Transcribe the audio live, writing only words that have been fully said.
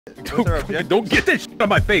Don't get that shit on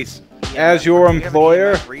my face. As your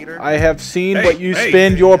employer, I have seen what you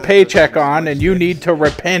spend your paycheck on, and you need to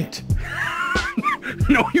repent.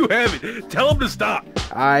 No, you haven't. Tell him to stop.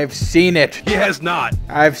 I've seen it. He has not.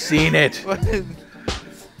 I've seen it.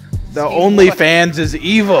 The OnlyFans is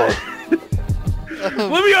evil.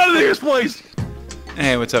 Let me out of this place.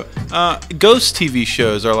 Hey, what's up? Ghost TV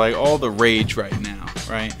shows are like all the rage right now,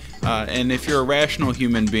 right? And if you're a rational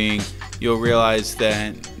human being, you'll realize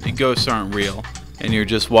that ghosts aren't real, and you're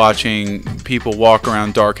just watching people walk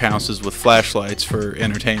around dark houses with flashlights for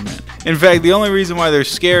entertainment. In fact, the only reason why they're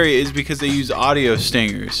scary is because they use audio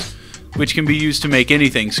stingers, which can be used to make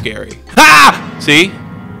anything scary. Ah! See?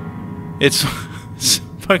 It's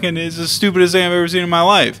the stupidest thing I've ever seen in my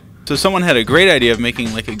life. So someone had a great idea of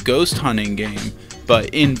making like a ghost hunting game,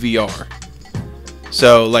 but in VR.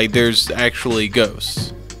 So like there's actually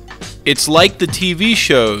ghosts. It's like the TV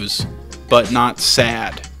shows, but not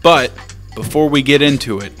sad. But before we get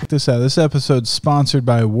into it, check this out. This episode's sponsored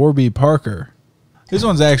by Warby Parker. This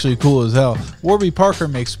one's actually cool as hell. Warby Parker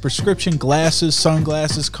makes prescription glasses,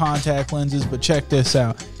 sunglasses, contact lenses, but check this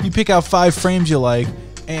out. You pick out 5 frames you like,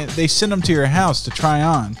 and they send them to your house to try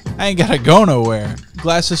on. I ain't gotta go nowhere.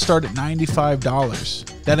 Glasses start at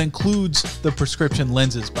 $95. That includes the prescription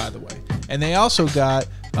lenses, by the way. And they also got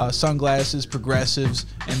sunglasses, progressives,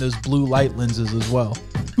 and those blue light lenses as well.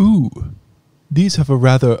 Ooh, these have a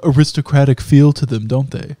rather aristocratic feel to them,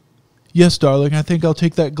 don't they? Yes, darling, I think I'll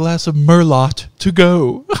take that glass of Merlot to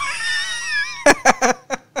go.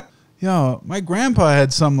 Yo, my grandpa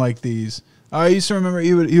had some like these. I used to remember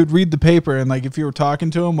he would read the paper, and like if you were talking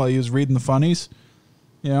to him while he was reading the funnies,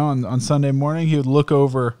 you know, on Sunday morning, he would look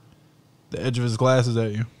over the edge of his glasses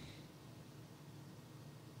at you.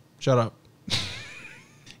 Shut up.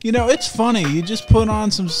 You know, it's funny. You just put on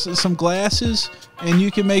some glasses, and you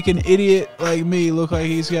can make an idiot like me look like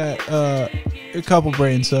he's got a couple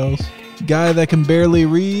brain cells. Guy that can barely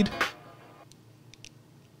read.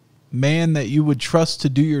 Man that you would trust to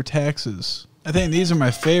do your taxes. I think these are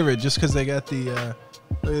my favorite just because they got the, look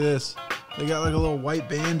at this. They got like a little white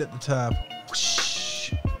band at the top.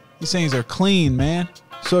 Whoosh. These things are clean, man.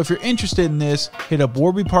 So if you're interested in this, hit up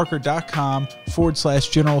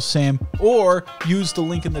warbyparker.com/General Sam or use the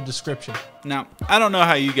link in the description. now, I don't know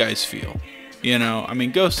how you guys feel. You know, I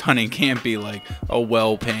mean, ghost hunting can't be like a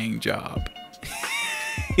well-paying job.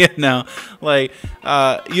 You know, like,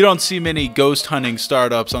 you don't see many ghost hunting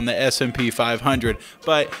startups on the S&P 500,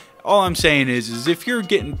 but all I'm saying is if you're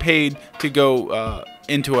getting paid to go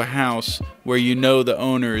into a house where you know the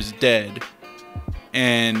owner is dead,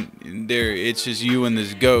 and it's just you and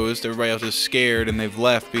this ghost, everybody else is scared and they've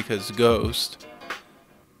left because ghost,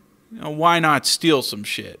 you know, why not steal some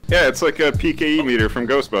shit? Yeah, it's like a PKE meter from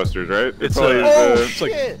Ghostbusters, right? It's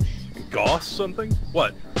like Goss something?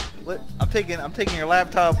 What? I'm taking your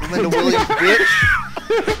laptop, Linda Williams, bitch.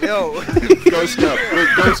 Yo. Ghost cup.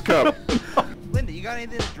 Ghost cup. Linda, you got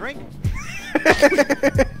anything to drink?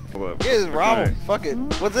 Here's Rob. Fuck it.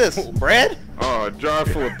 What's this? Bread? Oh, a jar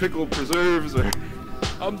full of pickled preserves.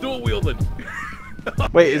 I'm dual wielding.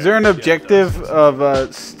 Wait, is there an objective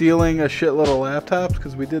of stealing a shitload of laptops?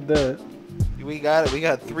 Because we did that. We got it. We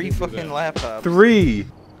got 3 fucking laptops. 3?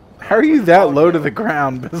 How are you that low to the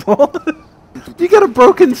ground, Bizzle? You got a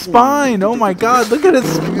broken spine. Oh my god, look at his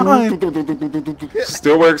spine.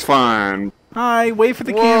 Still works fine. Hi, wait for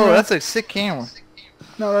the Whoa, camera. that's a sick camera.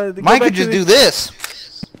 No, Mike could just do this.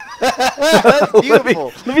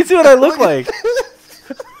 Beautiful. Let me see what I look like.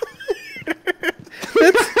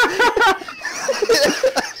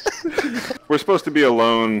 We're supposed to be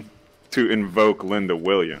alone to invoke Linda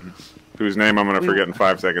Williams, whose name I'm gonna forget in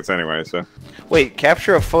 5 seconds anyway. So. Wait,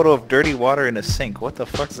 capture a photo of dirty water in a sink. What the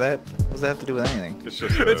fuck's that? What does that have to do with anything? It's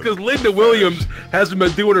just. It's because Linda Williams hasn't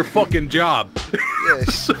been doing her fucking job. Yeah,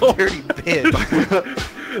 So- dirty bitch.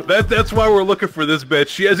 That's why we're looking for this bitch.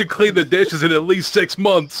 She hasn't cleaned the dishes in at least 6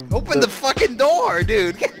 months. Open the fucking door,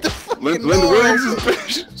 dude. Get the fucking Linda door. Williams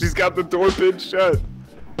is. She's got the door pinned shut.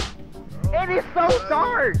 It is so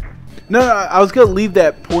dark. No, I was gonna leave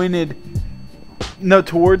that pointed,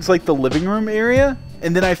 towards like the living room area,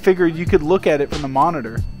 and then I figured you could look at it from the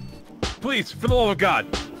monitor. Please, for the love of God.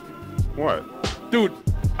 What? Dude,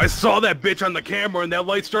 I saw that bitch on the camera and that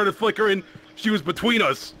light started flickering. She was between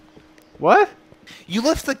us. What? You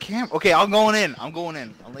left the camera. Okay, I'm going in. I'm going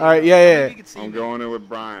in. Alright, yeah. I'm going in with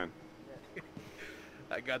Brian.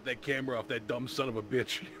 I got that camera off that dumb son of a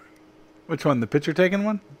bitch. Which one? The picture taking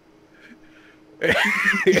one?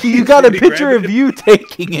 You got a picture of you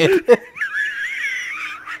taking it.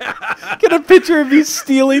 Get a picture of you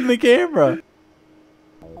stealing the camera.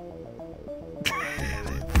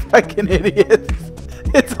 Fucking idiot.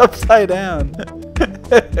 It's upside down.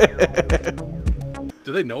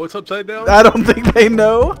 Do they know it's upside down? I don't think they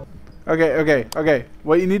know. Okay.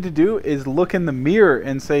 What you need to do is look in the mirror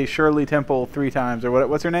and say Shirley Temple 3 times, or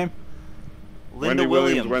what's her name? Linda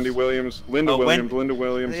Williams. Wendy Williams. Linda Oh, Williams. Linda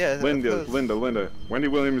Williams. Yeah, Linda. Wendy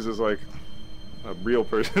Williams is like a real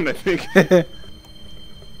person, I think.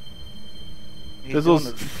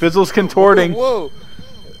 Fizzle's contorting. Whoa.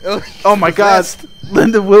 Oh my God.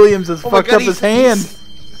 Linda Williams has fucked up his hand.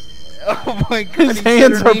 Oh my God. His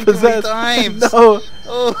hands are possessed. No.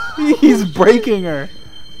 Oh. He's breaking her.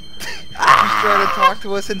 He's trying to talk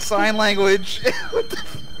to us in sign language.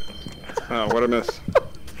 Oh, what a miss.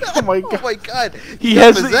 Oh my God. Oh my God. He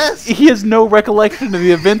has no recollection of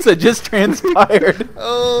the events that just transpired.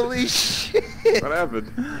 Holy shit. What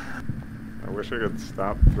happened? I wish I could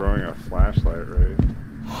stop throwing a flashlight, right?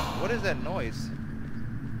 What is that noise?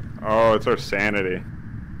 Oh, it's our sanity.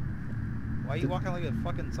 Why are you walking like a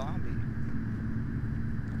fucking zombie?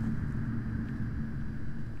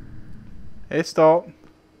 Hey, Stalt.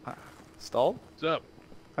 Stall? What's up?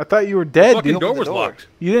 I thought you were dead, Fucking dude. door was door. locked.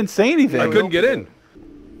 You didn't say anything. I couldn't get in.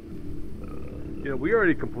 Yeah, we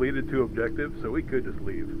already completed 2 objectives, so we could just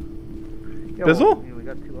leave. Bizzle? Yeah, we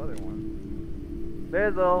got 2 other ones.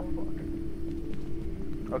 Bizzle!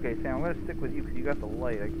 Okay, Sam, I'm gonna stick with you because you got the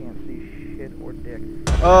light. I can't see shit or dick.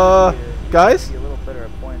 Guys? Be a little better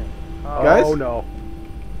at pointing. Guys? Oh no.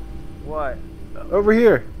 What? Over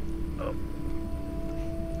here.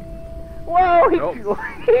 Whoa! Nope.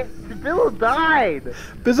 Bill died!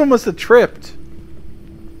 Bizzle must have tripped.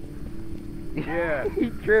 Yeah. He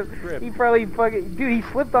tripped. He probably fucking... Dude, he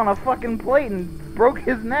slipped on a fucking plate and broke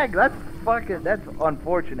his neck. That's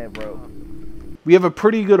unfortunate, bro. We have a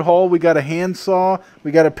pretty good haul. We got a handsaw,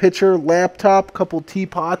 we got a pitcher, laptop, couple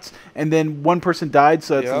teapots, and then one person died,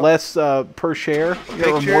 so it's Yep. less per share,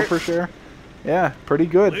 or more per share. Yeah, pretty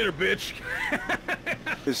good. Later, bitch.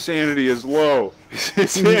 His sanity is low. His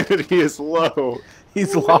sanity is low.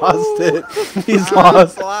 He's lost it. He's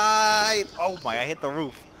lost. Slide. Oh my! I hit the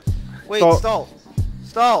roof. Wait, Stall.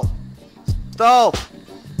 stall.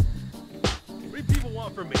 What do people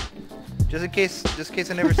want from me? Just in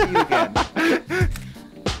case I never see you again.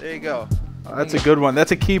 There you go. Oh, that's a good one.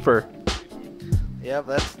 That's a keeper. Yep,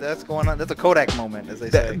 that's going on. That's a Kodak moment, as they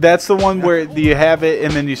say. That's the one where you have it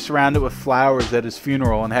and then you surround it with flowers at his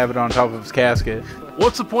funeral and have it on top of his casket.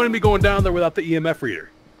 What's the point of me going down there without the EMF reader?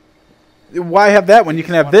 Why have that when you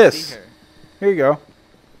can have Want to see this? her. Here you go.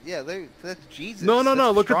 Yeah, that's Jesus. No, That's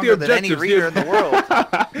look at the stronger than any objectives, reader dude. in the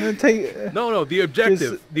world. Take, No, the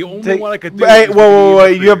objective. The only take- one I could do. Hey, is whoa, the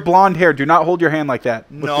EMF you have reader. blonde hair. Do not hold your hand like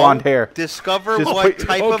that with No, blonde hair. discover Just what put-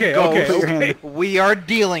 type okay, of okay, ghost Put your hand- we are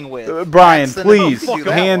dealing with. Brian, That's the please, number. Do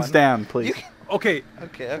that hands one. down, please. You can- Okay.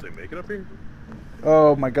 Okay. Did they make it up here?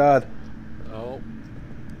 Oh my God, Oh,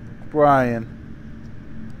 Brian.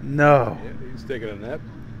 No. yeah, he's taking a nap.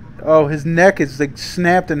 Oh, his neck is like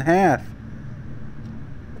snapped in half.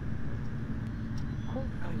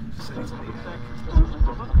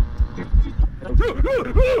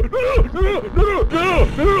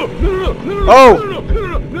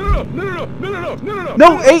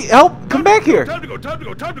 No, hey, help! Come back here! Time to go.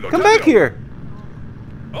 Come back here!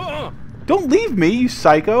 Uh-uh. Don't leave me, you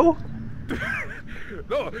psycho!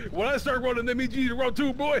 No, when I start running, that means you need to run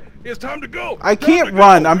too, boy. It's time to go. I Time can't to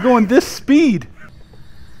run. go. I'm going this speed.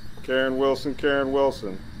 Karen Wilson.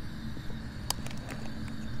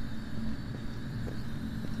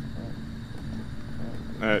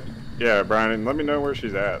 Yeah, Brian, let me know where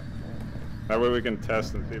she's at. That way we can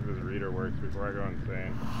test and see if this reader works before I go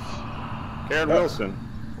insane. Karen Wilson.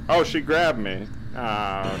 Oh, she grabbed me.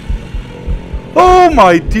 Oh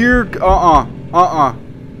my dear.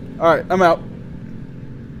 Alright, I'm out.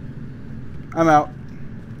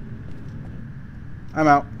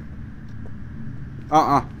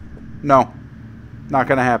 No. Not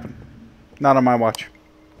gonna happen. Not on my watch.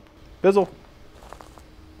 Bizzle.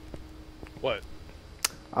 What?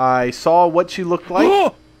 I saw what she looked like.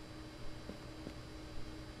 Oh!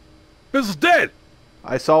 This is dead.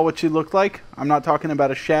 I saw what she looked like. I'm not talking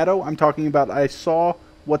about a shadow. I'm talking about I saw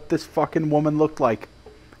what this fucking woman looked like.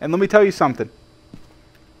 And let me tell you something.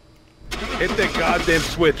 Hit that goddamn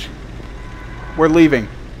switch. We're leaving.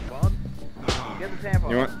 Get the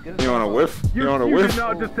tampon. You want a whiff? You want a You whiff? did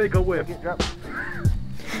not just take a whiff. Drop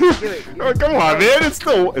Oh, come on, man! It's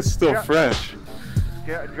still fresh. me.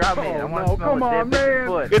 I want no, to smell come the on, dip in your man.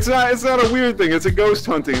 foot. It's not a weird thing. It's a ghost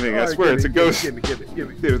hunting thing. I Alright, swear, give it's a me, ghost. Give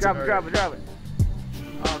me. Dude, it's Drop it.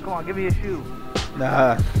 Oh, come on, give me a shoe.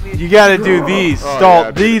 Nah. You gotta do these. Oh, Stalt.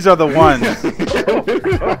 yeah, dude. These are the ones.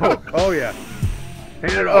 Oh yeah.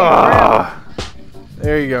 Hand it off. Ah.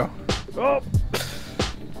 There you go. Oh.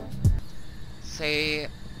 say,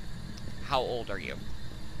 how old are you?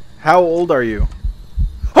 How old are you?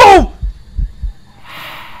 Oh!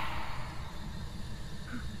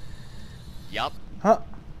 Yup. Huh?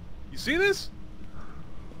 You see this?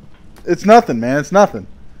 It's nothing, man. It's nothing.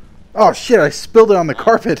 Oh shit! I spilled it on the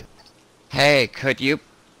carpet. Hey, could you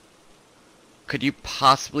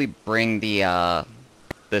possibly bring the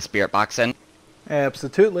spirit box in?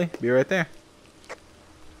 Absolutely. Be right there.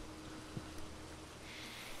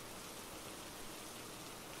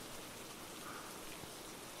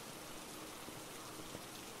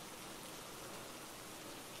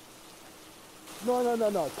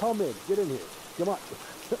 No. Come in. Get in here. Come on.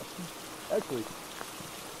 Actually.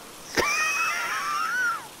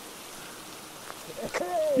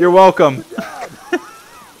 You're welcome.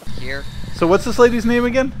 Here. So what's this lady's name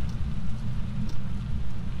again?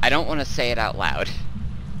 I don't want to say it out loud.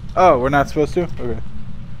 Oh, we're not supposed to? Okay.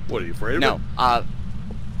 What, are you afraid of No, it?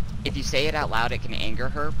 if you say it out loud, it can anger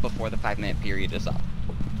her before the 5-minute period is up.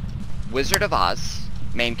 Wizard of Oz,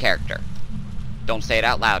 main character. Don't say it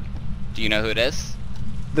out loud. Do you know who it is?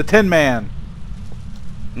 The Tin Man.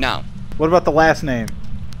 No. What about the last name?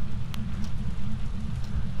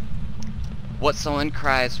 What someone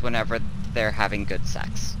cries whenever they're having good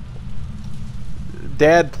sex.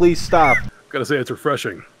 Dad, please stop. Gotta say, it's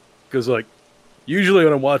refreshing. Because, like, usually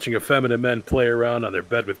when I'm watching effeminate men play around on their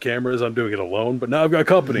bed with cameras, I'm doing it alone, but now I've got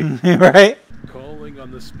company. Right? Calling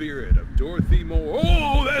on the spirit of Dorothy Moore.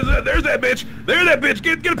 Oh, there's that bitch! There's that bitch!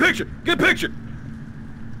 Get a picture! Get a picture!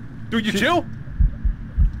 Dude, you chill?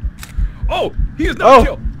 Oh, he is not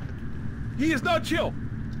chill! He is not chill!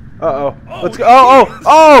 Uh-oh. Oh, Let's go.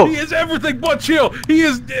 Oh! He is everything but chill! He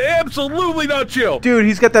is absolutely not chill! Dude,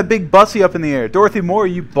 he's got that big bussy up in the air. Dorothy Moore,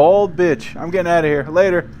 you bald bitch. I'm getting out of here.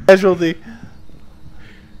 Later. Casualty.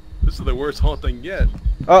 This is the worst haunting yet.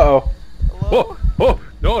 Uh-oh. Oh,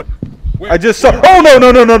 no. Where? I just saw. Oh, no.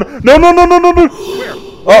 Where?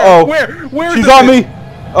 Uh-oh. Where? She's on me.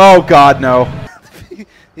 Oh, God, no.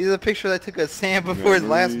 He's a picture that took of Sam before his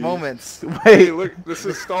last moments. Wait. Hey, look, this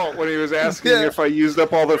is Stalt when he was asking if I used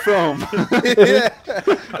up all the film. Yeah.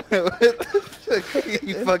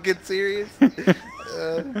 You fucking serious?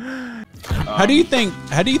 How do you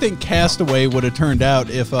think Castaway would have turned out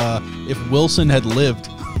if Wilson had lived?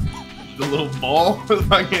 The little ball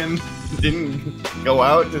fucking didn't go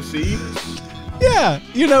out to sea. Yeah,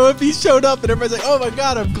 you know, if he showed up and everybody's like, "Oh my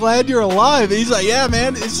God, I'm glad you're alive," and he's like, "Yeah,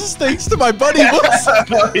 man, it's just thanks to my buddy Wilson."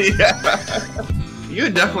 Yeah. You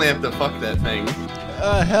would definitely have to fuck that thing.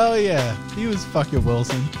 Hell yeah, he was fucking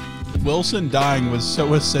Wilson. Wilson dying was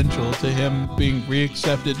so essential to him being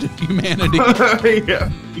reaccepted to humanity.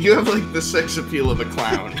 Yeah. You have like the sex appeal of a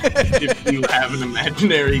clown if you have an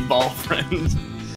imaginary ball friend.